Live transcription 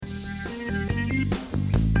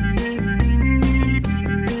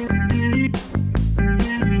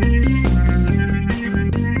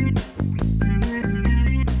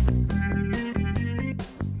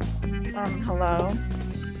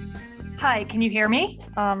Can you hear me?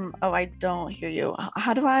 Oh, I don't hear you.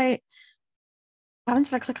 How do I, what happens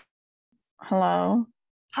if I click hello?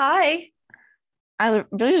 Hi. I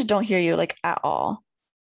really just don't hear you like at all.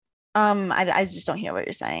 I just don't hear what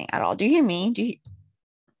you're saying at all. Do you hear me? Do you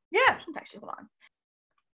Yeah. actually hold on.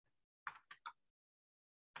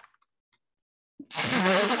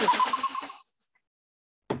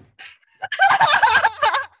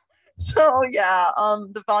 So yeah,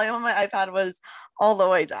 the volume on my iPad was all the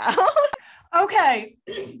way down. Okay.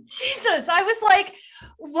 Jesus. I was like,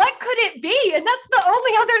 what could it be? And that's the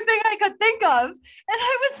only other thing I could think of. And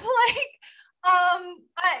I was like,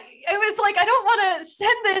 I don't want to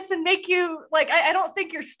send this and make you like, I don't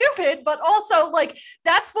think you're stupid, but also like,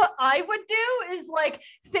 that's what I would do is like,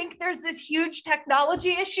 think there's this huge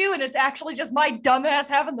technology issue and it's actually just my dumbass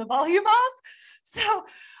having the volume off. So,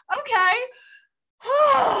 okay.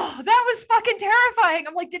 Oh, that was fucking terrifying.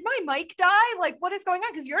 I'm like, did my mic die? Like, what is going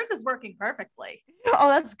on? Because yours is working perfectly. Oh,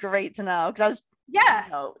 that's great to know because I was, Yeah.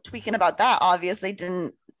 tweaking about that. Obviously,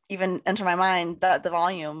 didn't even enter my mind that the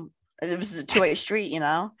volume it was a two-way street.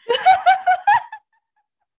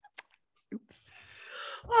 Oops.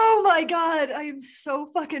 Oh my God. I am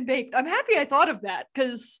so fucking baked. I'm happy I thought of that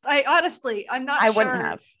because I'm not I sure. wouldn't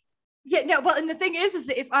have. Yeah, no, well, and the thing is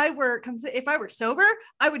that if I were sober,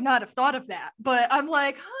 I would not have thought of that. But I'm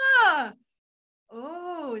like,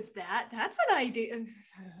 oh, that's an idea.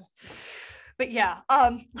 But yeah,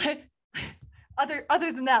 other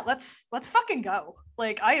than that, let's fucking go.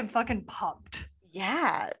 Like, I am fucking pumped.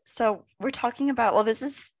 Yeah. So we're talking about, well, this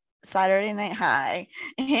is Saturday Night High,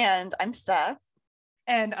 and I'm Steph,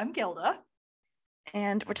 And I'm Gilda.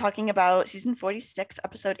 and we're talking about season 46,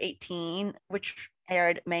 episode 18, which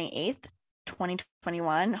aired May 8th,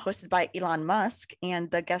 2021, hosted by Elon Musk, and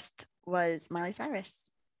the guest was Miley Cyrus.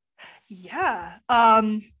 Yeah.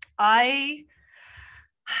 I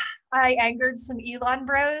angered some Elon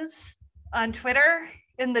bros on Twitter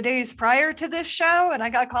in the days prior to this show, and I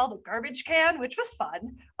got called a garbage can, which was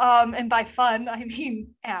fun. And by fun, I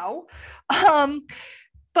mean ow.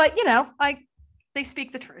 But they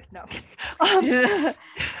speak the truth. No,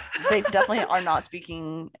 They definitely are not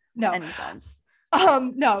speaking no, any sense.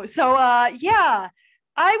 no. So, yeah,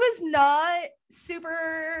 I was not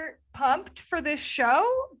super pumped for this show,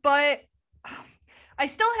 but I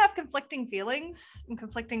still have conflicting feelings and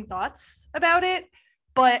conflicting thoughts about it.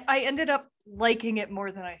 But I ended up liking it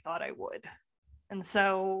more than I thought I would, and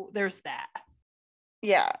so there's that.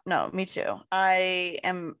 Yeah, no, me too. I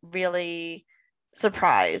am really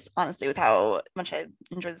surprised, honestly, with how much I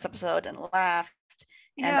enjoyed this episode and laughed.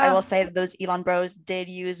 And I Yeah. will say that those Elon Bros did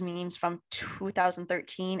use memes from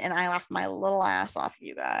 2013, and I laughed my little ass off,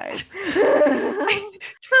 you guys.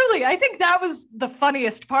 Truly, I think that was the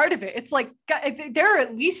funniest part of it. It's like there are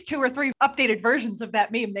at least 2 or 3 updated versions of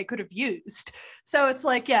that meme they could have used. So it's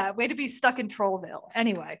like, yeah, way to be stuck in Trollville.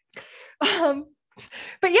 Anyway, but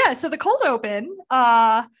yeah, so the cold open,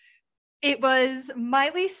 it was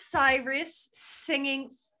Miley Cyrus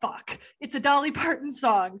singing "Fuck." It's a Dolly Parton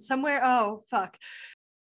song somewhere. Oh fuck.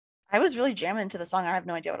 I was really jamming to the song. I have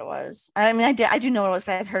no idea what it was. I mean, I do know what it was.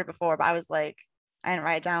 I had heard it before, but I was like, I didn't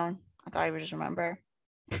write it down. I thought I would just remember.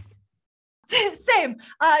 Same.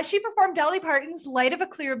 She performed Dolly Parton's "Light of a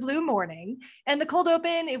Clear Blue Morning," and the cold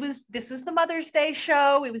open. This was the Mother's Day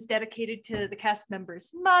show. It was dedicated to the cast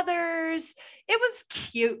members' mothers. It was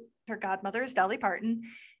cute. Her godmother is Dolly Parton,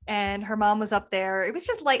 and her mom was up there. It was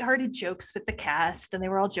just lighthearted jokes with the cast, and they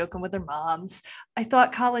were all joking with their moms. I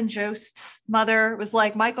thought Colin Jost's mother was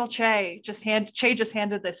like, Michael Che just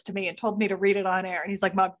handed this to me and told me to read it on air, and he's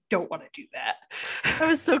like, Mom, don't want to do that. It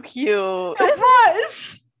was so cute.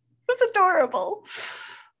 It was adorable.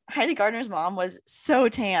 Heidi Gardner's mom was so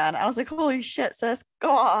tan. I was like, holy shit, sis,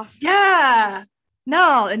 go off. Yeah.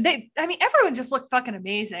 No, and everyone just looked fucking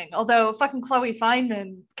amazing. Although fucking Chloe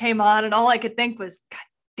Fineman came on, and all I could think was, God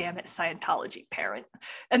damn it, Scientology parent.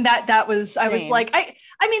 And that was, I was like, I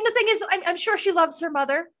mean, the thing is, I'm sure she loves her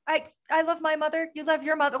mother. I love my mother. You love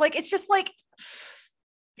your mother. Like, it's just like,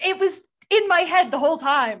 it was in my head the whole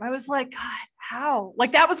time. I was like, God, how?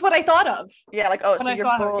 Like, that was what I thought of. Yeah, like, oh, so I you're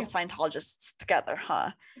saw her. both Scientologists together,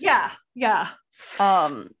 huh? Yeah.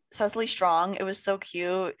 Cecily Strong, it was so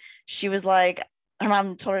cute. She was like, her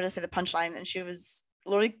mom told her to say the punchline, and she was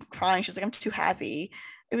literally crying. She was like, I'm too happy.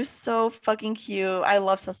 It was so fucking cute. I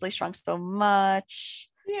love Cecily Strong so much.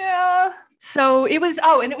 Yeah. So it was,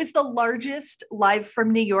 and it was the largest live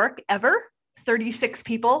from New York ever. 36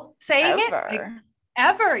 people saying it. Like,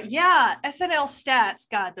 ever. Yeah. SNL stats.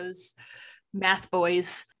 God, those math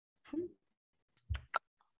boys.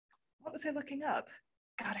 What was I looking up?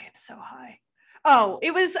 God, I am so high. Oh,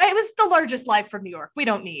 it was the largest live from New York. We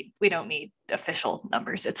don't need official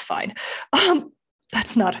numbers. It's fine.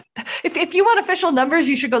 That's not if you want official numbers,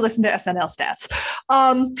 you should go listen to SNL stats.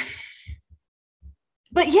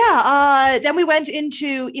 But yeah, then we went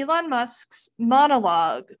into Elon Musk's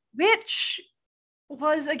monologue, which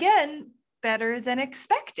was again better than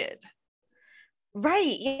expected.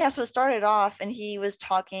 Right. Yeah. So it started off and he was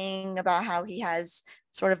talking about how he has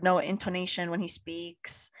sort of no intonation when he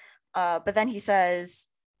speaks. But then he says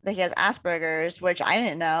that he has Asperger's, which I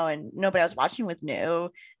didn't know and nobody I was watching with knew.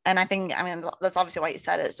 And I mean, that's obviously why he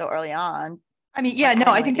said it so early on. I mean, yeah, Like, I no,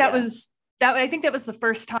 had I no think that idea. was that. I think that was the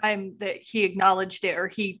first time that he acknowledged it, or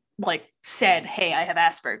he like said, "Hey, I have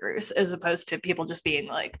Asperger's," as opposed to people just being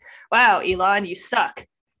like, "Wow, Elon, you suck,"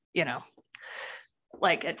 you know,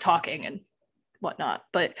 like at talking and whatnot.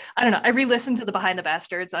 But I don't know. I re-listened to the Behind the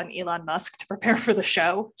Bastards on Elon Musk to prepare for the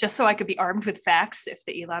show, just so I could be armed with facts if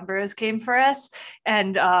the Elon Bros came for us.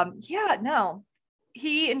 And yeah, no,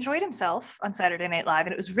 he enjoyed himself on Saturday Night Live,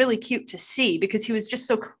 and it was really cute to see because he was just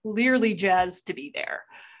so clearly jazzed to be there.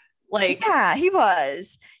 Like, Yeah, he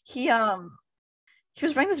was. He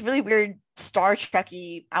was wearing this really weird Star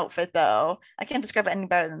Trekky outfit though. I can't describe it any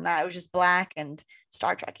better than that. It was just black and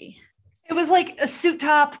Star Trekky. it was like a suit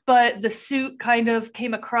top, but the suit kind of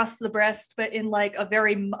came across the breast, but in like a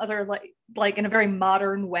very other like in a very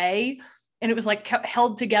modern way. And it was like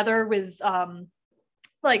held together with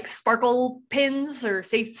like sparkle pins or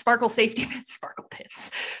sparkle safety pins, sparkle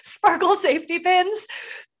pins, sparkle safety pins.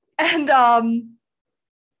 And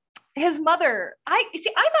his mother, I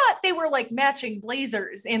thought they were like matching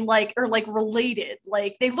blazers in like or like related.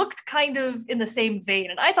 Like they looked kind of in the same vein.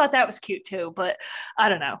 And I thought that was cute too, but I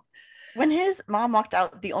don't know. When his mom walked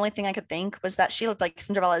out, the only thing I could think was that she looked like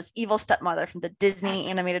Cinderella's evil stepmother from the Disney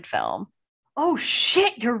animated film. Oh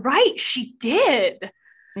shit, you're right. She did. I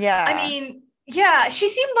Yeah. mean, yeah, she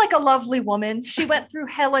seemed like a lovely woman. She went through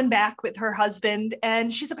hell and back with her husband,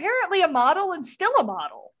 and she's apparently a model and still a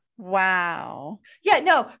model. Wow. Yeah,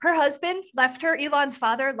 no, her husband left her. Elon's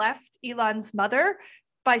father left Elon's mother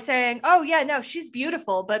by saying, "Oh, yeah, no, she's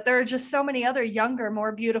beautiful, but there are just so many other younger,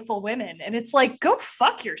 more beautiful women." And it's like, go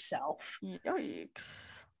fuck yourself.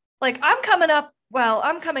 Yikes. Like, I'm coming up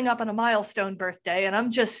on a milestone birthday, and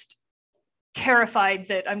I'm just terrified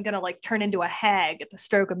that I'm gonna like turn into a hag at the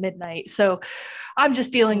stroke of midnight. So I'm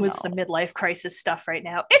just Oh dealing with some no. midlife crisis stuff right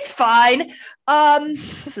now. It's fine.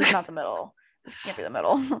 This is not the middle. This can't be the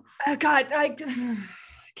middle. God, I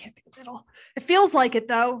can't be the middle. It feels like it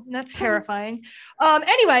though, and that's terrifying.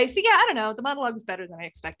 Anyway, so yeah, I don't know. The monologue was better than I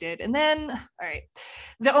expected. And then, all right,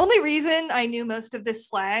 the only reason I knew most of this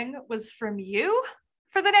slang was from you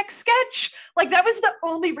for the next sketch. Like that was the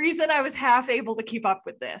only reason I was half able to keep up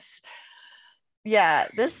with this. Yeah,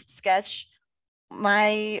 this sketch,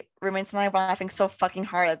 my roommates and I were laughing so fucking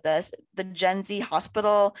hard at this. The Gen Z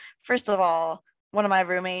hospital, first of all, one of my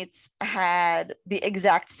roommates had the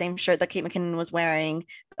exact same shirt that Kate McKinnon was wearing,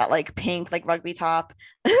 that like pink, like rugby top.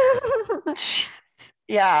 Jesus.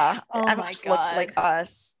 Yeah, Oh everyone my just looked god. like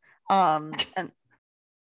us. And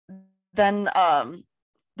then the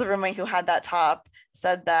roommate who had that top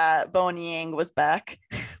said that Bowen Yang was Beck,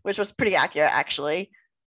 which was pretty accurate actually.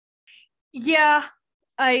 Yeah,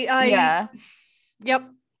 I Yeah. yep,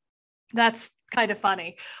 that's kind of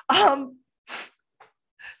funny. Um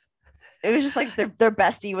It was just like their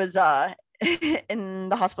bestie was in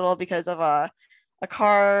the hospital because of a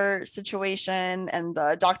car situation, and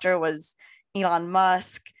the doctor was Elon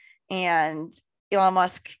Musk, and Elon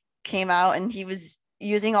Musk came out and he was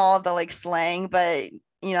using all of the like slang, but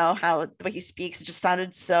you know how the way he speaks, it just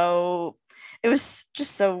sounded so, it was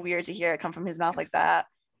just so weird to hear it come from his mouth it like was that.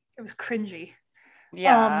 it was cringy.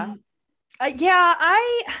 Yeah. Um yeah,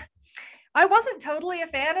 I wasn't totally a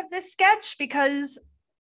fan of this sketch because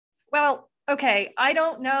well, okay, I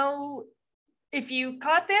don't know if you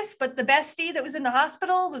caught this, but the bestie that was in the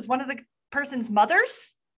hospital was one of the person's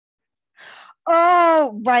mothers.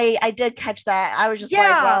 Oh, right. I did catch that. I was just like,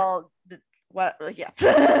 Yeah, well, what? Yeah.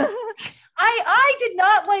 I did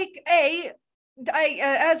not like I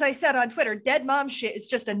as I said on Twitter, dead mom shit is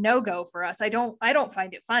just a no go for us. I don't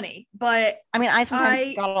find it funny, but I mean, I sometimes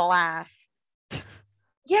I gotta laugh.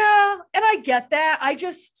 yeah, and I get that. I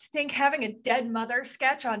just think having a dead mother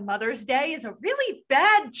sketch on Mother's Day is a really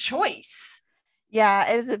bad choice.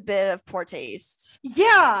 Yeah, it is a bit of poor taste.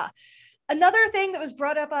 Yeah. Another thing that was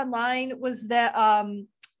brought up online was that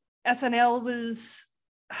SNL was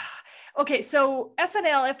okay. So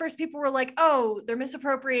SNL at first people were like, "Oh, they're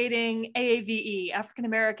misappropriating AAVE, African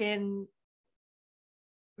American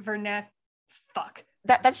vernac." Fuck.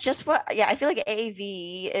 That's just what, yeah, I feel like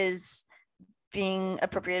AAV is being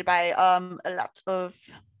appropriated by a lot of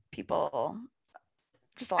people.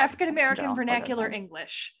 Just a lot African American in vernacular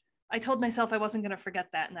English. I told myself I wasn't going to forget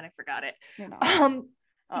that, and then I forgot it.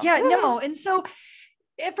 Yeah, no. And so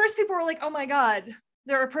at first people were like, oh my God,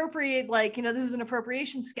 they're appropriate. Like, this is an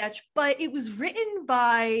appropriation sketch, but it was written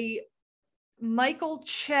by Michael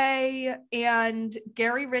Che and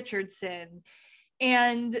Gary Richardson.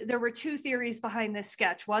 And there were two theories behind this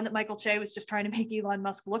sketch. One, that Michael Che was just trying to make Elon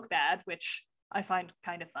Musk look bad, which I find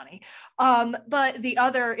kind of funny. But the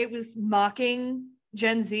other, it was mocking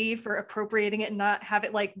Gen Z for appropriating it and not have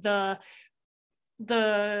it like the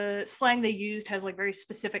slang they used has like very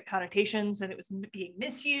specific connotations, and it was being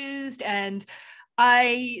misused. And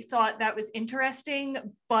I thought that was interesting.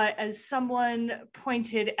 But as someone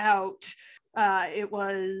pointed out, it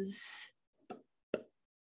was,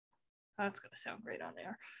 that's going to sound great on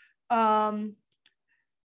there.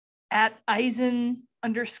 At Eisen_Hueco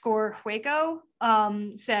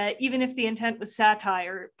said, even if the intent was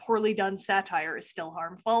satire, poorly done satire is still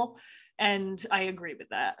harmful. And I agree with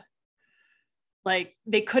that. Like,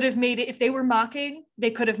 they could have made it, if they were mocking,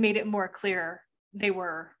 they could have made it more clear they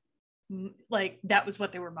were like, that was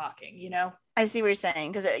what they were mocking, I see what you're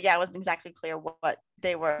saying, because it wasn't exactly clear what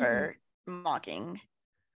they were mocking.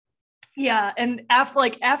 Yeah, and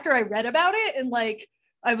after I read about it and like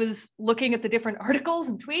I was looking at the different articles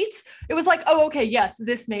and tweets, it was like, oh, okay, yes,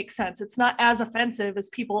 this makes sense. It's not as offensive as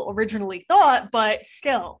people originally thought, but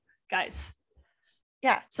still, guys.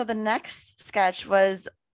 Yeah, so the next sketch was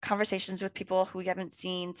conversations with people who we haven't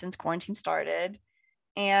seen since quarantine started.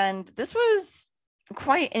 And this was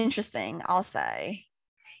quite interesting, I'll say.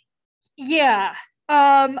 Yeah.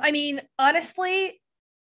 I mean, honestly,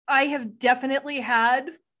 I have definitely had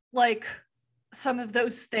like some of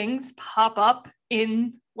those things pop up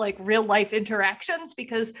in like real life interactions,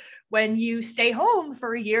 because when you stay home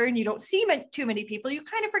for a year and you don't see too many people, you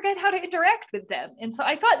kind of forget how to interact with them. And so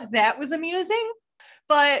I thought that was amusing,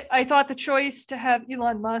 but I thought the choice to have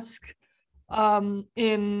Elon Musk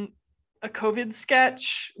in a COVID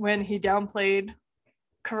sketch when he downplayed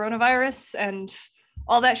coronavirus and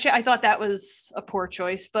all that shit, I thought that was a poor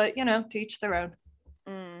choice, but to each their own.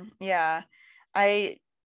 Yeah, I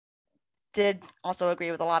did also agree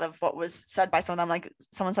with a lot of what was said by some of them. Like,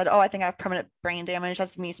 someone said, oh, I think I have permanent brain damage.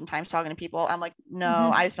 That's me sometimes talking to people. I'm like,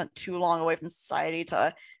 no, I spent too long away from society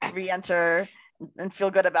to re-enter and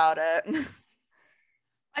feel good about it.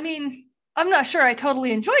 I mean, I'm not sure I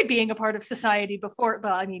totally enjoyed being a part of society before.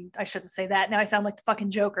 Well, I mean, I shouldn't say that. Now I sound like the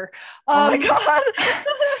fucking Joker. Oh my God.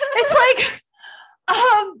 It's like,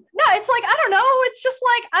 no, it's like, I don't know. It's just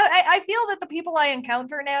like, I feel that the people I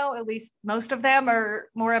encounter now, at least most of them, are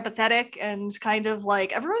more empathetic and kind of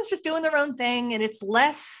like everyone's just doing their own thing, and it's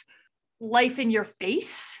less life in your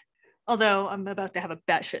face. Although I'm about to have a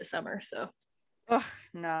batshit summer, so. Ugh,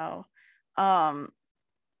 no.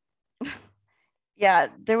 Yeah,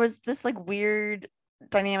 there was this like weird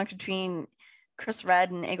dynamic between Chris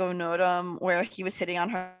Redd and Ego Nodum where he was hitting on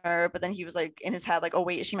her, but then he was like in his head like, oh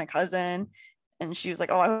wait, is she my cousin? And she was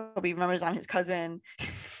like, oh, I hope he remembers I'm his cousin.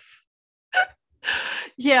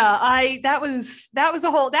 Yeah, that was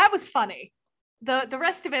funny. The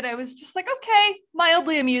rest of it, I was just like, okay,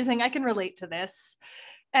 mildly amusing. I can relate to this.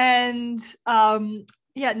 And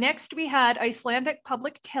next we had Icelandic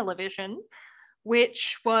Public Television,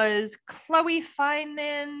 which was Chloe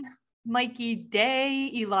Fineman, Mikey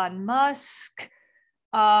Day, Elon Musk.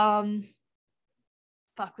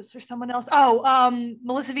 Was there someone else? Oh,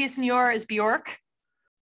 Melissa Villaseñor as Bjork.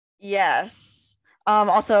 Yes.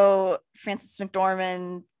 Also Frances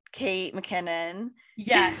McDormand, Kate McKinnon.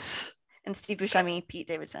 Yes. And Steve Buscemi, Pete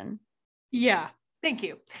Davidson. Yeah, thank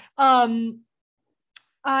you. I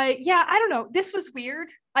don't know. This was weird.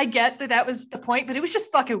 I get that was the point, but it was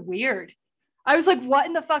just fucking weird. I was like, what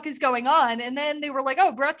in the fuck is going on? And then they were like,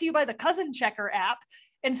 oh, brought to you by the Cousin Checker app.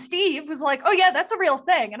 And Steve was like, oh yeah, that's a real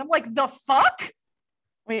thing. And I'm like, the fuck?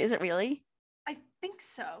 Wait, is it really? I think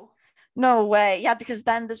so. No way. Yeah, because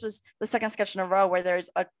then this was the second sketch in a row where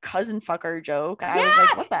there's a cousin fucker joke. I was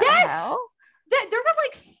like, what the hell? There were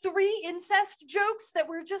like 3 incest jokes that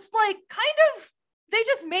were just like they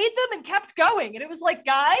just made them and kept going. And it was like,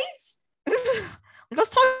 guys,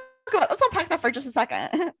 let's unpack that for just a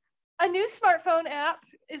second. A new smartphone app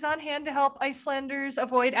is on hand to help Icelanders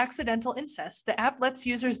avoid accidental incest. The app lets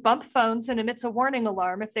users bump phones and emits a warning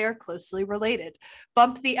alarm if they are closely related.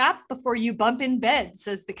 Bump the app before you bump in bed,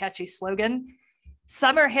 says the catchy slogan.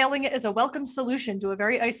 Some are hailing it as a welcome solution to a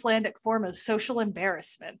very Icelandic form of social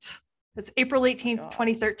embarrassment. It's April 18th,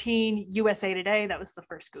 2013, USA Today. That was the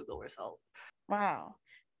first Google result. Wow.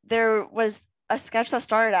 There was a sketch that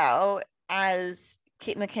started out as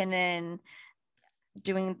Kate McKinnon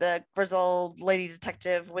doing the grizzled lady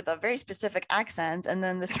detective with a very specific accent, and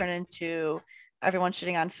then this turned into everyone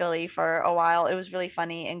shitting on Philly for a while. It was really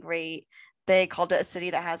funny and great. They called it a city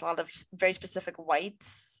that has a lot of very specific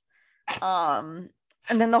whites. And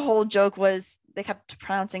then the whole joke was they kept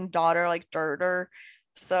pronouncing daughter like dirter.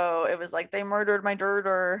 So it was like, they murdered my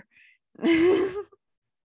dirter.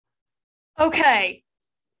 Okay.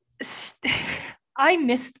 I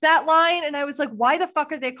missed that line and I was like, why the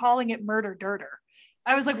fuck are they calling it murder dirter?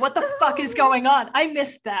 I was like, what the fuck is going on? I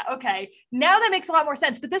missed that. Okay. Now that makes a lot more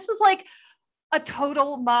sense. But this was like a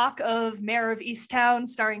total mock of Mayor of Easttown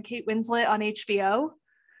starring Kate Winslet on HBO.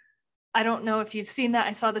 I don't know if you've seen that.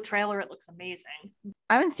 I saw the trailer. It looks amazing.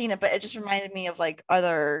 I haven't seen it, but it just reminded me of like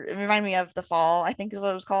it reminded me of The Fall, I think is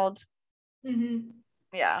what it was called. Mm-hmm.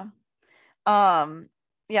 Yeah.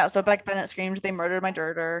 Yeah, so Beck Bennett screamed, they murdered my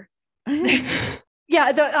dirter.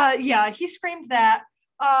 Yeah, he screamed that.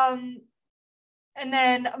 And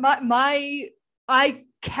then I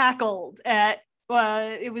cackled at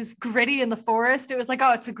it was Gritty in the forest. It was like,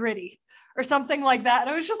 oh, it's a Gritty or something like that. And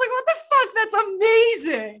I was just like, what the fuck? That's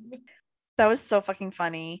amazing. That was so fucking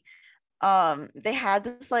funny. They had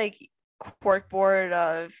this like cork board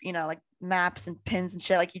of, like maps and pins and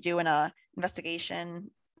shit like you do in a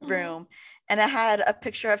investigation room. And it had a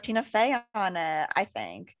picture of Tina Fey on it, I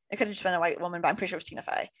think. It could have just been a white woman, but I'm pretty sure it was Tina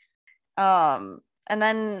Fey. And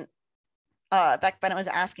then Beck Bennett was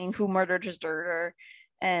asking who murdered his dirter,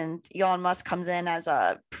 and Elon Musk comes in as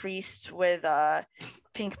a priest with a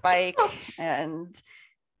pink bike, and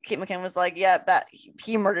Kate McKinnon was like, yeah, that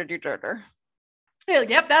he murdered your dirter.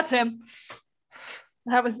 Yep, that's him.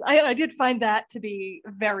 I did find that to be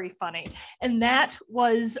very funny. And that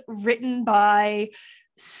was written by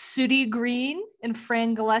Sudie Green and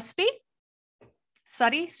Fran Gillespie.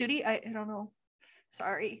 Sudie? I don't know.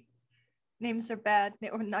 Sorry. Names are bad.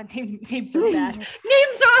 Not names are bad.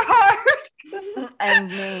 Names are hard. And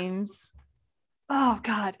names. Oh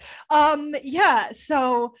God. Yeah.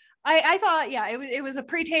 So I thought, yeah, it was a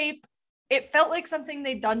pre-tape. It felt like something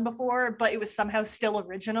they'd done before, but it was somehow still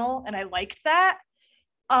original, and I liked that.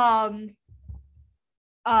 Yeah.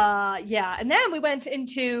 And then we went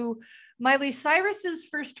into Miley Cyrus's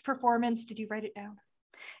first performance. Did you write it down?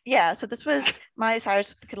 Yeah, so this was Miley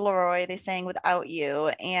Cyrus with Kid Laroi. They sang Without You,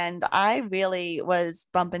 and I really was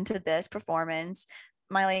bumping to this performance.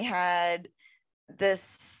 Miley had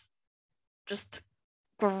this just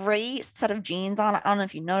great set of jeans on. I don't know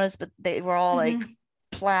if you noticed, but they were all like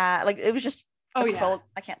plaid. Like it was just quilt.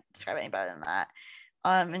 I can't describe it any better than that.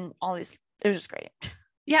 And all these, it was just great.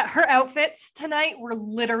 Yeah, her outfits tonight were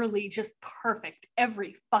literally just perfect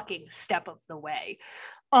every fucking step of the way.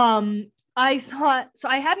 I thought, so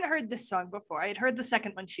I hadn't heard this song before. I had heard the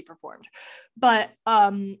second one she performed, but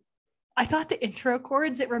I thought the intro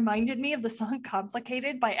chords, it reminded me of the song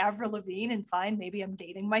Complicated by Avril Lavigne, and fine, maybe I'm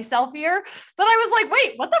dating myself here, but I was like,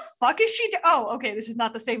 wait, what the fuck is she oh, okay, this is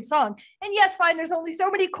not the same song. And yes, fine, there's only so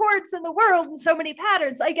many chords in the world and so many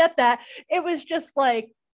patterns. I get that. It was just like,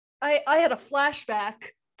 I had a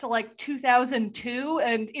flashback to like 2002,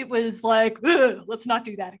 and it was like, let's not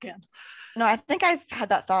do that again. No, I think I've had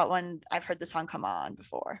that thought when I've heard the song come on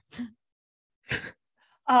before.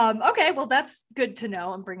 Okay, well, that's good to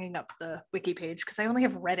know. I'm bringing up the wiki page because I only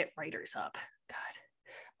have Reddit writers up.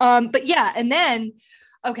 God. But yeah, and then,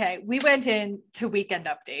 okay, we went in to Weekend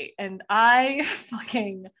Update, and I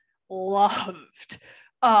fucking loved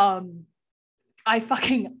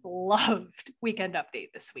Weekend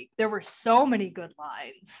Update this week. There were so many good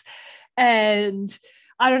lines, and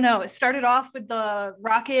I don't know, it started off with the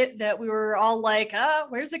rocket that we were all like,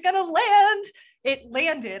 where's it gonna land? It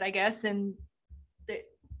landed, I guess, in the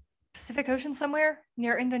Pacific Ocean somewhere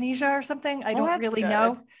near Indonesia or something. I don't really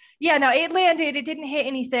know. Yeah, no, it landed. It didn't hit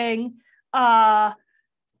anything that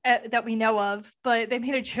we know of, but they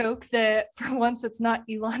made a joke that for once it's not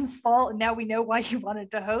Elon's fault, and now we know why he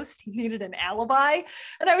wanted to host. He needed an alibi.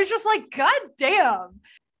 And I was just like, God damn.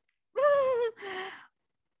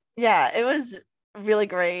 Yeah, it was really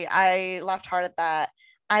great. I laughed hard at that.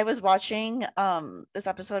 I was watching this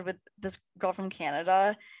episode with this girl from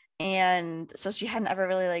Canada, and so she hadn't ever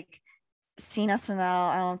really like seen SNL,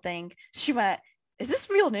 I don't think. She went, is this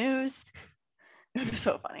real news? It was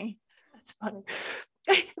so funny. That's funny.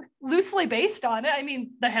 Loosely based on it. I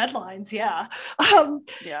mean, the headlines, yeah.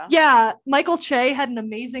 Yeah, Michael Che had an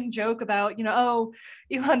amazing joke about,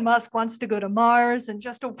 Elon Musk wants to go to Mars, and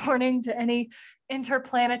just a warning to any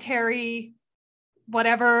interplanetary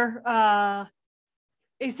whatever.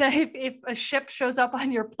 He said if a ship shows up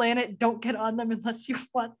on your planet, don't get on them unless you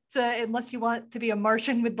want to be a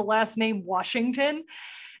Martian with the last name Washington.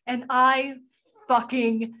 And I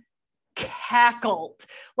fucking cackled.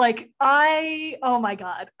 Like oh my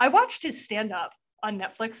God. I watched his stand-up on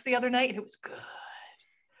Netflix the other night and it was good.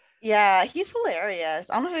 Yeah, he's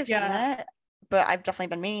hilarious. I don't know if I've seen Yeah. it, but I've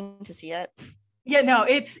definitely been meaning to see it. Yeah, no,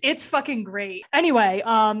 it's fucking great. Anyway,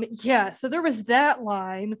 yeah, so there was that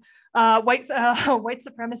line, white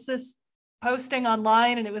supremacist posting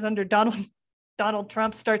online, and it was under Donald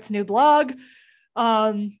Trump starts new blog.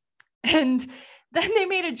 And then they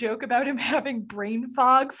made a joke about him having brain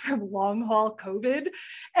fog from long haul COVID.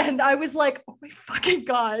 And I was like, oh my fucking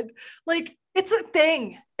God. Like, it's a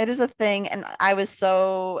thing. It is a thing. And I was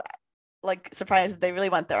so like surprised that they really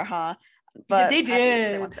went there, huh? But they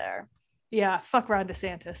did. They went there. Yeah, fuck Ron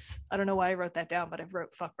DeSantis. I don't know why I wrote that down, but I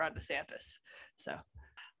wrote fuck Ron DeSantis. So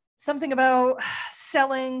something about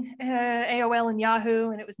selling AOL and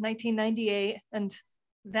Yahoo, and it was 1998. And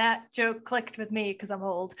that joke clicked with me because I'm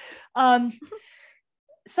old.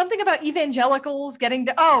 Something about evangelicals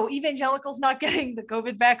evangelicals not getting the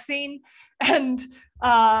COVID vaccine. And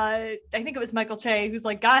I think it was Michael Che who's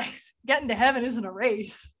like, guys, getting to heaven isn't a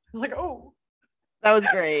race. I was like, oh. That was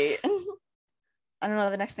great. I don't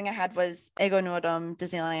know. The next thing I had was Ego Nordum,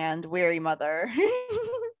 Disneyland, Weary Mother.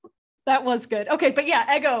 That was good. Okay, but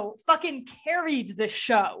yeah, Ego fucking carried this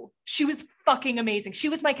show. She was fucking amazing. She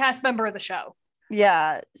was my cast member of the show.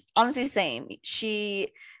 Yeah, honestly, same. She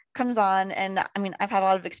comes on, and I mean, I've had a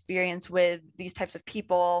lot of experience with these types of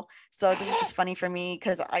people. So this is just funny for me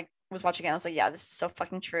because I was watching it and I was like, yeah, this is so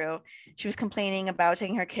fucking true. She was complaining about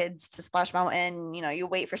taking her kids to Splash Mountain. You know, you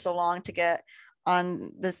wait for so long to get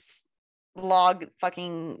on this log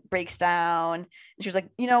fucking breaks down, and she was like,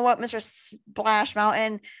 you know what, Mr. Splash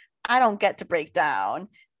Mountain, I don't get to break down.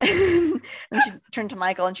 And she turned to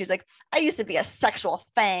Michael and she was like, I used to be a sexual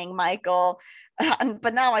thing, Michael,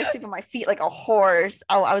 but now I sleep on my feet like a horse.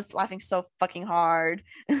 Oh, I was laughing so fucking hard.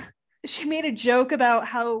 She made a joke about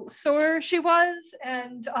how sore she was,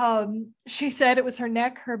 and she said it was her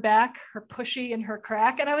neck, her back, her pushy, and her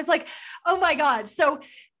crack. And I was like, oh my God. So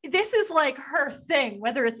this is like her thing,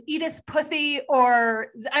 whether it's Edith Puthie or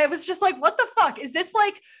I was just like, what the fuck? Is this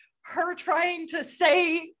like her trying to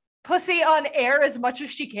say pussy on air as much as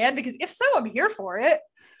she can? Because if so, I'm here for it.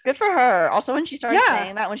 Good for her. Also, when she started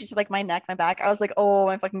saying that, when she said like my neck, my back, I was like, oh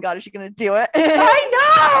my fucking God, is she gonna do it? I know.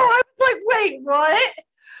 I was like, wait, what?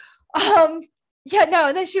 Yeah, no.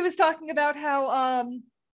 And then she was talking about how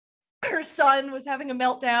her son was having a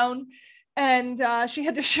meltdown, and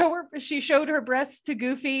she showed her breasts to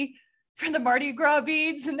Goofy for the Mardi Gras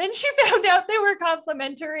beads, and then she found out they were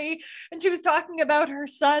complimentary. And she was talking about her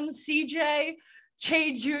son CJ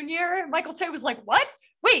Che Jr. Michael Che was like, what?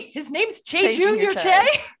 Wait, his name's Che Jr. Che?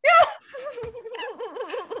 Yeah.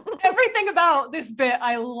 Everything about this bit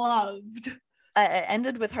I loved. I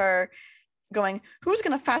ended with her going, who's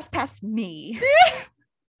gonna fast pass me?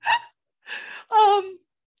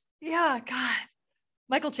 Yeah, God.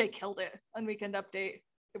 Michael Che killed it on Weekend Update.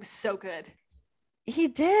 It was so good. He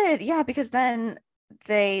did, yeah, because then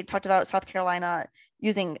they talked about South Carolina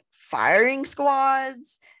using firing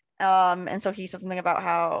squads. And so he said something about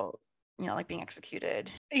how, you know, like being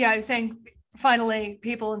executed. Yeah, I was saying finally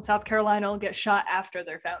people in South Carolina will get shot after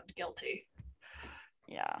they're found guilty.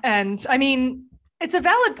 Yeah. And I mean, it's a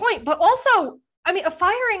valid point, but also, I mean, a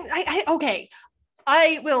firing, okay,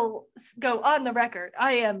 I will go on the record.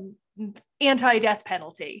 I am anti-death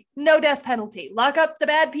penalty. No death penalty. Lock up the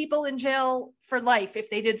bad people in jail for life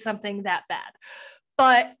if they did something that bad.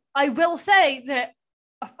 But I will say that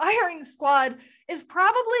a firing squad is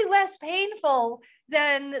probably less painful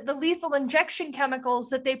than the lethal injection chemicals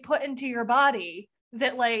that they put into your body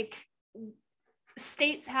that like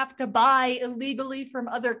states have to buy illegally from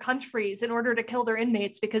other countries in order to kill their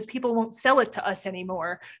inmates because people won't sell it to us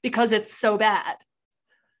anymore because it's so bad.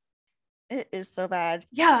 It is so bad.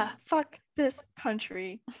 Yeah. Fuck this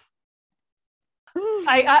country.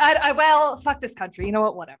 Well, fuck this country. You know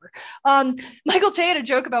what? Whatever. Michael Che had a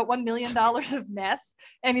joke about $1 million of meth,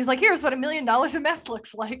 and he's like, "Here's what $1 million of meth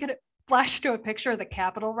looks like," and it flashed to a picture of the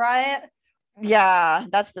Capitol riot. Yeah,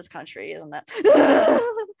 that's this country, isn't it?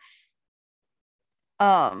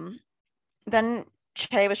 Then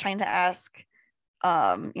Che was trying to ask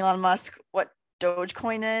Elon Musk what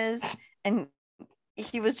Dogecoin is, and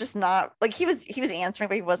he was just not like he was answering,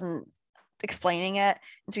 but he wasn't explaining it,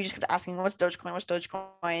 and so he just kept asking, what's Dogecoin,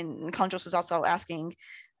 and Conjos was also asking,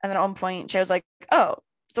 and then at one point Che was like, oh,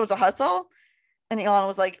 so it's a hustle, and Elon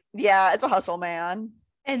was like, yeah, it's a hustle, man.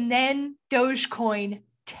 And then Dogecoin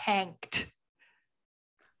tanked.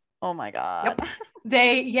 Oh my God. Yep.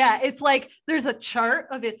 It's like there's a chart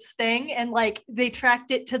of its thing, and like they tracked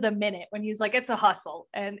it to the minute when he's like, it's a hustle,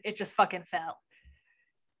 and it just fucking fell.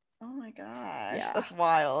 Oh my gosh. Yeah. That's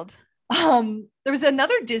wild. There was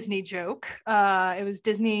another Disney joke. It was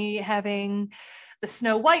Disney having the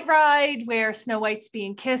Snow White ride where Snow White's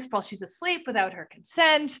being kissed while she's asleep without her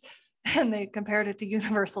consent. And they compared it to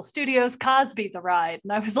Universal Studios Cosby the ride.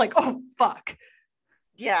 And I was like, oh, fuck.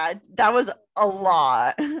 Yeah, that was a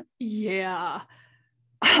lot. Yeah.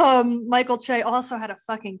 Michael Che also had a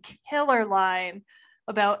fucking killer line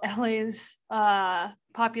about LA's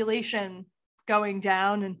population going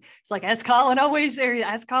down, and it's like, as Colin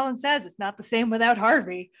says, it's not the same without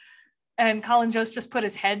Harvey. And Colin Jost just put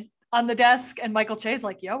his head on the desk, and Michael Che's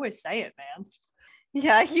like, you always say it, man.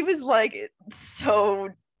 Yeah, he was like so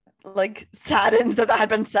like saddened that had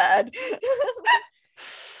been said.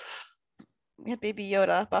 We had Baby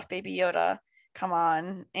Yoda, buff Baby Yoda, come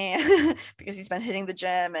on, and because he's been hitting the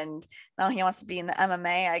gym and now he wants to be in the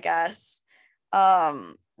MMA, I guess.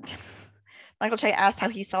 Michael Che asked how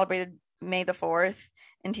he celebrated May the 4th,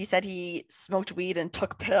 and he said he smoked weed and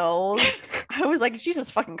took pills. I was like,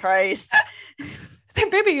 Jesus fucking Christ.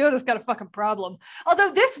 Baby Yoda's got a fucking problem.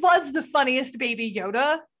 Although this was the funniest Baby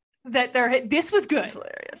Yoda that this was good.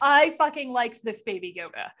 Hilarious. I fucking liked this Baby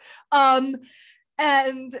Yoda.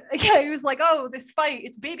 And yeah, he was like, oh, this fight,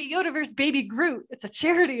 it's Baby Yoda versus Baby Groot. It's a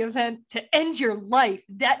charity event to end your life.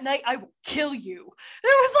 That night, I will kill you. And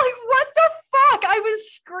it was like, what the fuck? I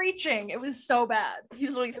was screeching. It was so bad. He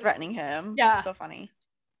was really threatening him. Yeah. So funny.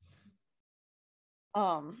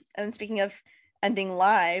 And then speaking of ending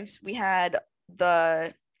lives, we had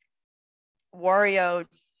the Wario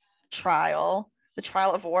trial, the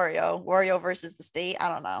trial of Wario versus the state. I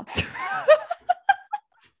don't know.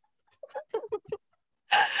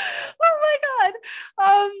 Oh my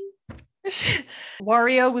god.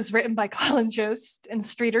 Wario was written by Colin Jost and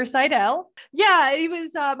Streeter Seidel. Yeah, he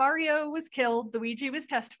was Mario was killed. Luigi was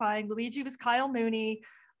testifying. Luigi was Kyle Mooney.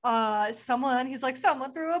 Someone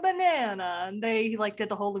threw a banana, and they like did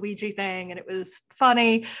the whole Luigi thing, and it was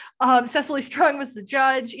funny. Cecily Strong was the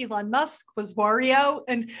judge. Elon Musk was Wario,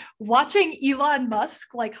 and watching Elon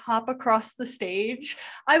Musk like hop across the stage,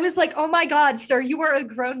 I was like, oh my god, sir, you are a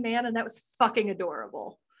grown man, and that was fucking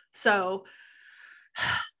adorable. So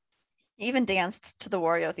he even danced to the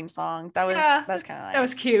Wario theme song. That was kind of nice. That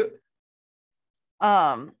was cute.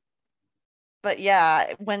 But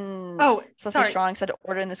yeah, when Cecily Strong said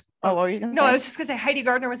order in this. Oh, what were you going to say? No, I was just going to say Heidi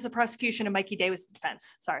Gardner was the prosecution and Mikey Day was the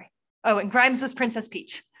defense. Sorry. Oh, and Grimes was Princess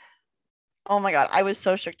Peach. Oh my god, I was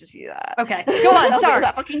so shook to see that. Okay, go on. Sorry. Was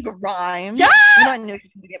that fucking Grimes? Yeah. I knew it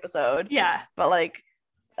was the episode. Yeah. But like,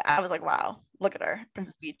 I was like, wow, look at her,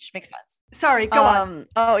 Princess Peach, makes sense. Sorry, go on.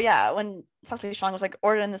 Oh yeah, when Cecily Strong was like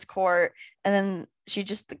ordered in this court, and then she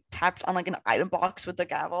just tapped on like an item box with the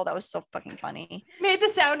gavel. That was so fucking funny. Made the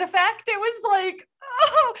sound effect. It was like,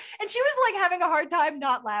 oh, and she was like having a hard time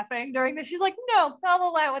not laughing during this. She's like, no, I'll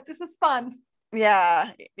allow it. This is fun.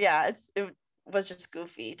 Yeah, it was just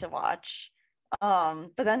goofy to watch.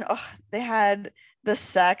 But then they had the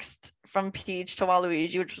sext from Peach to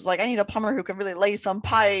Waluigi, which was like, I need a plumber who can really lay some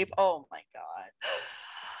pipe. Oh my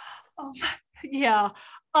god. Yeah.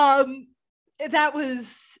 That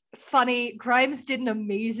was funny. Grimes did an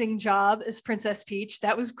amazing job as Princess Peach.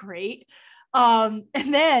 That was great. And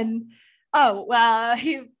then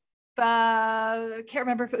he can't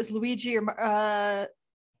remember if it was Luigi or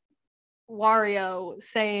Wario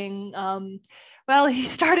saying well, he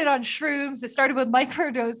started on shrooms. It started with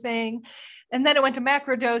microdosing, and then it went to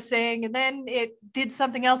macrodosing, and then it did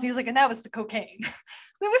something else. And he was like, and that was the cocaine. It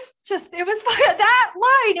was funny. That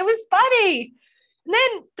line, it was funny. And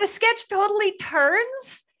then the sketch totally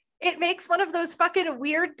turns. It makes one of those fucking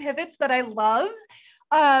weird pivots that I love.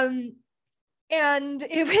 And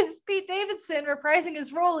it was Pete Davidson reprising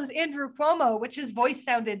his role as Andrew Cuomo, which his voice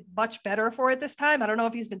sounded much better for it this time. I don't know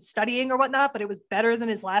if he's been studying or whatnot, but it was better than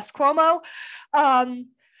his last Cuomo. And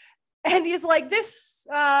he's like this,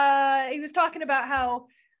 he was talking about how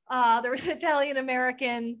there was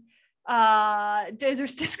Italian-American,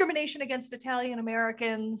 there's discrimination against Italian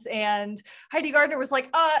Americans, and Heidi Gardner was like,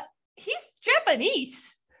 he's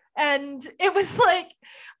Japanese. And it was like,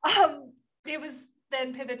 it was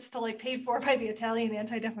then pivots to like paid for by the Italian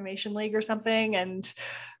Anti-Defamation League or something,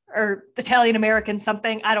 or Italian American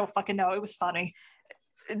something. I don't fucking know. It was funny.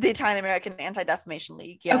 The Italian American Anti-Defamation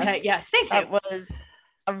League. Yes. Okay. Yes. Thank you. That was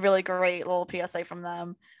a really great little PSA from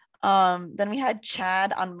them. Then we had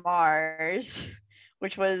Chad on Mars,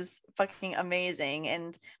 which was fucking amazing.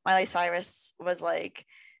 And Miley Cyrus was like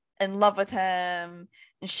in love with him.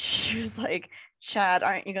 And she was like, Chad,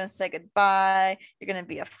 aren't you going to say goodbye? You're going to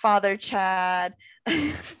be a father, Chad.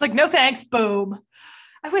 It's like, no thanks. Boom.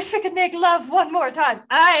 I wish we could make love one more time.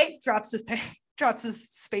 Drops drops his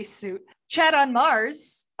spacesuit. Chad on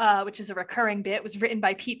Mars, which is a recurring bit, was written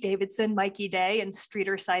by Pete Davidson, Mikey Day, and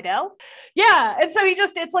Streeter Seidel. Yeah, and so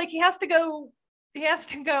it's like he has to go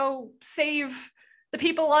save the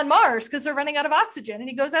people on Mars because they're running out of oxygen. And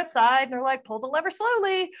he goes outside and they're like, pull the lever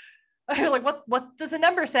slowly. Like, what does the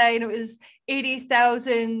number say? And it was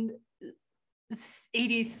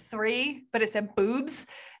 80,083, but it said boobs.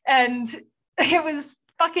 And it was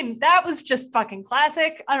that was just fucking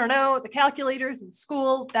classic. I don't know, the calculators in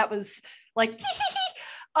school, that was like,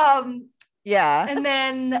 yeah. And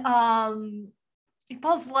then he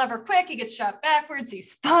pulls the lever quick, he gets shot backwards,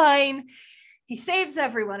 he's fine. He saves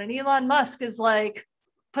everyone. And Elon Musk is like,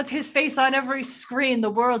 put his face on every screen.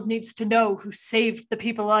 The world needs to know who saved the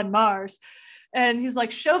people on Mars. And he's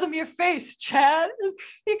like, show them your face, Chad. And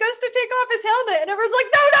he goes to take off his helmet and everyone's like,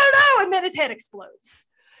 no. And then his head explodes.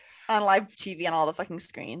 On live TV on all the fucking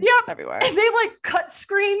screens. Yep. Everywhere. And they like cut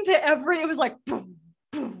screen to it was like boom,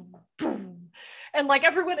 boom, boom. And like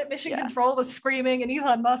everyone at Mission Control was screaming, and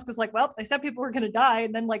Elon Musk was like, well, they said people were going to die.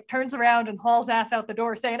 And then like turns around and hauls ass out the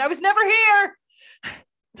door saying, I was never here.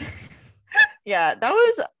 Yeah, that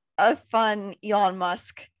was a fun Elon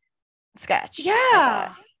Musk sketch.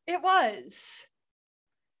 Yeah, it was.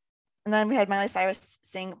 And then we had Miley Cyrus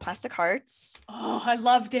sing Plastic Hearts. Oh, I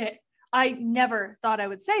loved it. I never thought I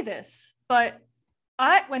would say this, but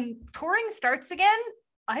when touring starts again,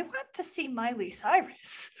 I want to see Miley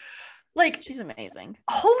Cyrus. Like, she's amazing.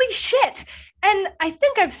 Holy shit. And I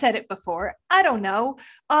think I've said it before. I don't know.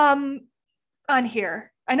 On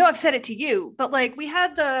here. I know I've said it to you, but like we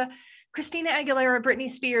had the Christina Aguilera, Britney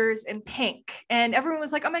Spears, and Pink. And everyone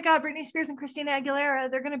was like, oh my God, Britney Spears and Christina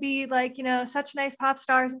Aguilera, they're going to be like, you know, such nice pop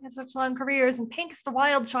stars and have such long careers. And Pink's the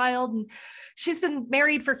wild child. And she's been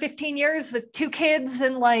married for 15 years with 2 kids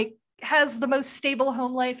and like has the most stable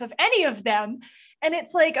home life of any of them. And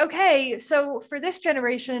it's like, okay, so for this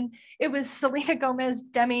generation, it was Selena Gomez,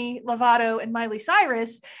 Demi Lovato, and Miley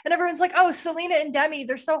Cyrus. And everyone's like, oh, Selena and Demi,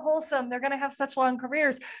 they're so wholesome. They're going to have such long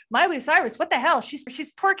careers. Miley Cyrus, what the hell? She's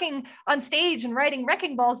twerking on stage and riding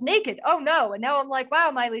wrecking balls naked. Oh, no. And now I'm like,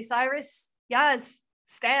 wow, Miley Cyrus. Yes,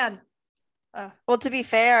 stan. Well, to be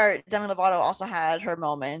fair, Demi Lovato also had her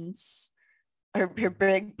moments. Her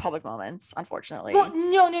big public moments, unfortunately. Well,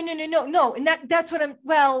 no. And that's what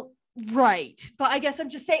right. But I guess I'm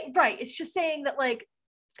just saying, right. It's just saying that like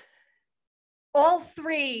all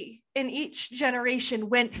 3 in each generation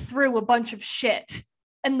went through a bunch of shit.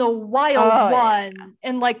 And the wild one,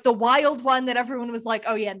 and like the wild one that everyone was like,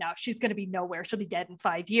 oh yeah, no, she's going to be nowhere. She'll be dead in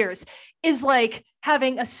 5 years, is like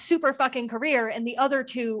having a super fucking career. And the other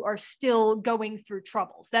 2 are still going through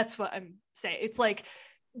troubles. That's what I'm saying. It's like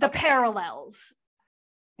the parallels.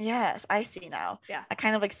 Yes, I see now. Yeah. I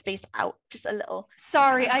kind of like spaced out just a little.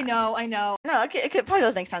 Sorry, I know. No, okay, it probably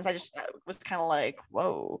does make sense. I just was kind of like,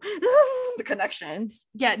 whoa, the connections.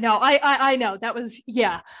 Yeah, no, I know. That was,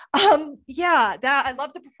 yeah. That I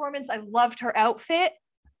loved the performance. I loved her outfit.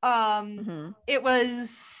 It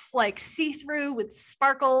was like see-through with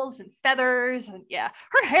sparkles and feathers, and yeah,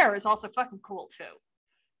 her hair is also fucking cool too.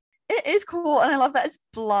 It is cool, and I love that it's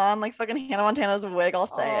blonde, like fucking Hannah Montana's wig. I'll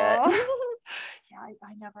say it. Yeah,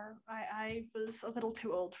 I was a little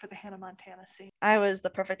too old for the Hannah Montana scene. I was the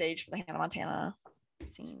perfect age for the Hannah Montana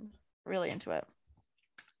scene. Really into it.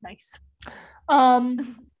 Nice. Yeah,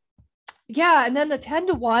 and then the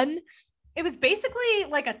 10-1, it was basically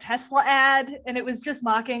like a Tesla ad, and it was just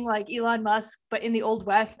mocking like Elon Musk, but in the Old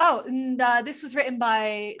West. Oh, and this was written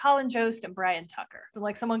by Colin Jost and Brian Tucker. So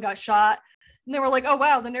like someone got shot, and they were like, oh,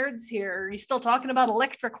 wow, the nerd's here. He's still talking about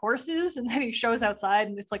electric horses. And then he shows outside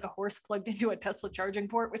and it's like a horse plugged into a Tesla charging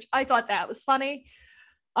port, which I thought that was funny.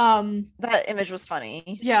 That image was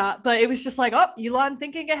funny. Yeah, but it was just like, oh, Elon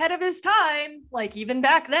thinking ahead of his time, like even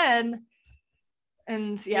back then.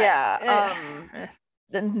 And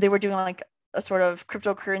then they were doing like a sort of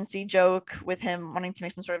cryptocurrency joke with him wanting to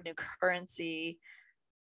make some sort of new currency.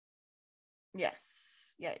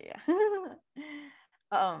 Yes. Yeah.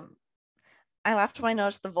 I laughed when I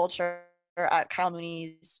noticed the vulture at Kyle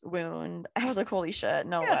Mooney's wound. I was like, holy shit,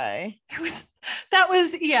 no way. It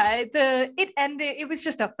ended, it was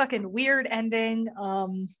just a fucking weird ending.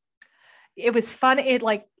 It was fun. It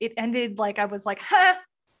ended like I was like, huh.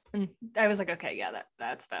 And I was like, okay, yeah,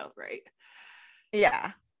 that's about right.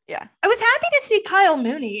 Yeah. I was happy to see Kyle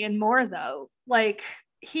Mooney in more though. Like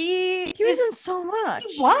he was in so much.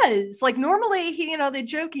 He was like, normally they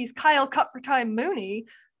joke he's Kyle Cut for Time Mooney,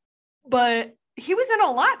 but he was in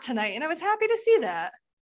a lot tonight and I was happy to see that.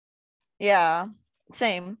 Yeah,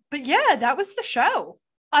 same. But yeah, that was the show.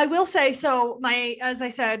 I will say, so as I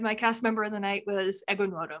said, my cast member of the night was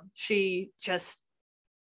Egun Modem. She just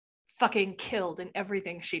fucking killed in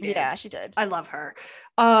everything she did. Yeah, she did. I love her.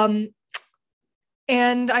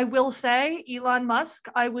 And I will say, Elon Musk,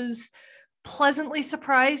 I was pleasantly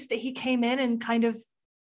surprised that he came in and kind of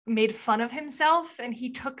made fun of himself, and he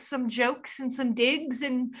took some jokes and some digs,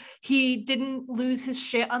 and he didn't lose his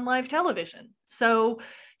shit on live television. So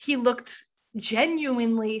he looked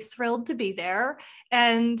genuinely thrilled to be there.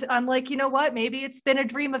 And I'm like, you know what? Maybe it's been a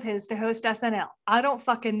dream of his to host SNL. I don't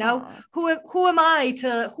fucking know. Who am I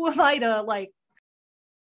to like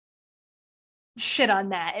shit on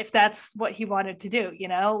that if that's what he wanted to do, you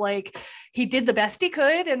know? Like, he did the best he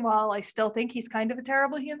could, and while I still think he's kind of a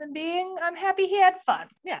terrible human being, I'm happy he had fun.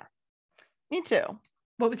 Yeah, me too.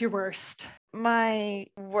 What was your worst? My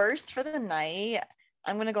worst for the night,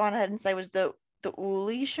 I'm gonna go on ahead and say, was the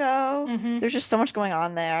Uli show. There's just so much going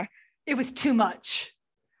on there. It was too much.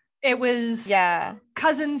 It was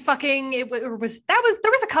cousin fucking. There was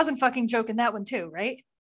a cousin fucking joke in that one too, right?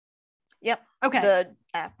 Yep. Okay. The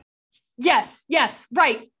app. Yes,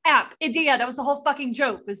 right. App. That was the whole fucking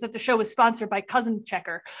joke, was that the show was sponsored by Cousin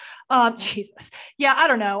Checker. Jesus. Yeah, I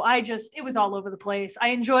don't know. It was all over the place. I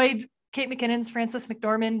enjoyed Kate McKinnon's Frances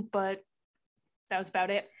McDormand, but that was about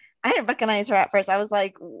it. I didn't recognize her at first. I was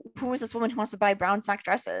like, who is this woman who wants to buy brown sack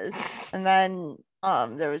dresses? And then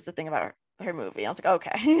there was the thing about her movie. I was like,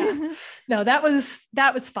 okay. Yeah. No, that was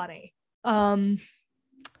funny.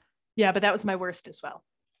 Yeah, but that was my worst as well.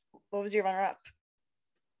 What was your runner-up?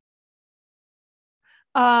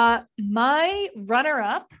 My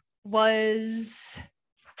runner-up was,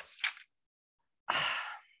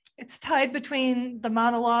 it's tied between the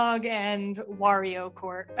monologue and Wario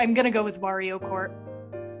Court. I'm gonna go with Wario Court.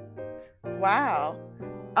 Wow.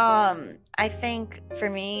 I think for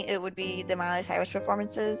me it would be the Miley Cyrus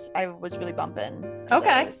performances. I was really bumping.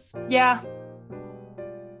 Okay. Those. Yeah.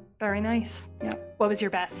 Very nice. Yeah. What was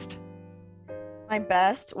your best? My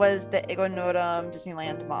best was the Ego Nodum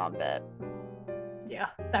Disneyland mom bit. Yeah,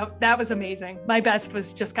 that was amazing. My best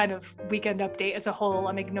was just kind of Weekend Update as a whole.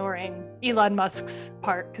 I'm ignoring Elon Musk's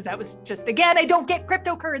part because that was just, again, I don't get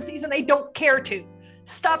cryptocurrencies and I don't care to.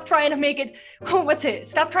 Stop trying to make it,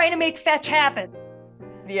 Stop trying to make fetch happen.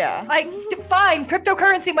 Yeah. Fine,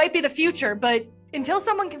 cryptocurrency might be the future, but until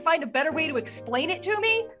someone can find a better way to explain it to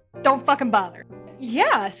me, don't fucking bother.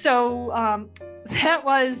 Yeah, so that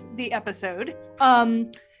was the episode.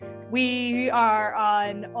 We are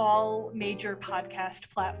on all major podcast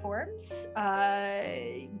platforms.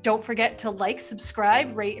 Don't forget to like,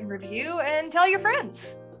 subscribe, rate, and review, and tell your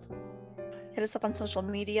friends. Hit us up on social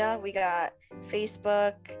media. We got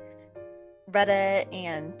Facebook, Reddit,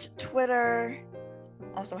 and Twitter.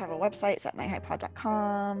 Also have a website,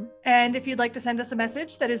 satnighthighpod.com. And if you'd like to send us a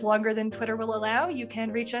message that is longer than Twitter will allow, you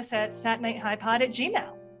can reach us at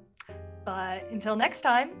satnighthighpod@gmail.com. But until next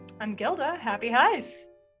time, I'm Gilda. Happy highs.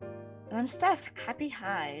 And I'm Steph. Happy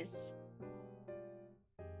highs.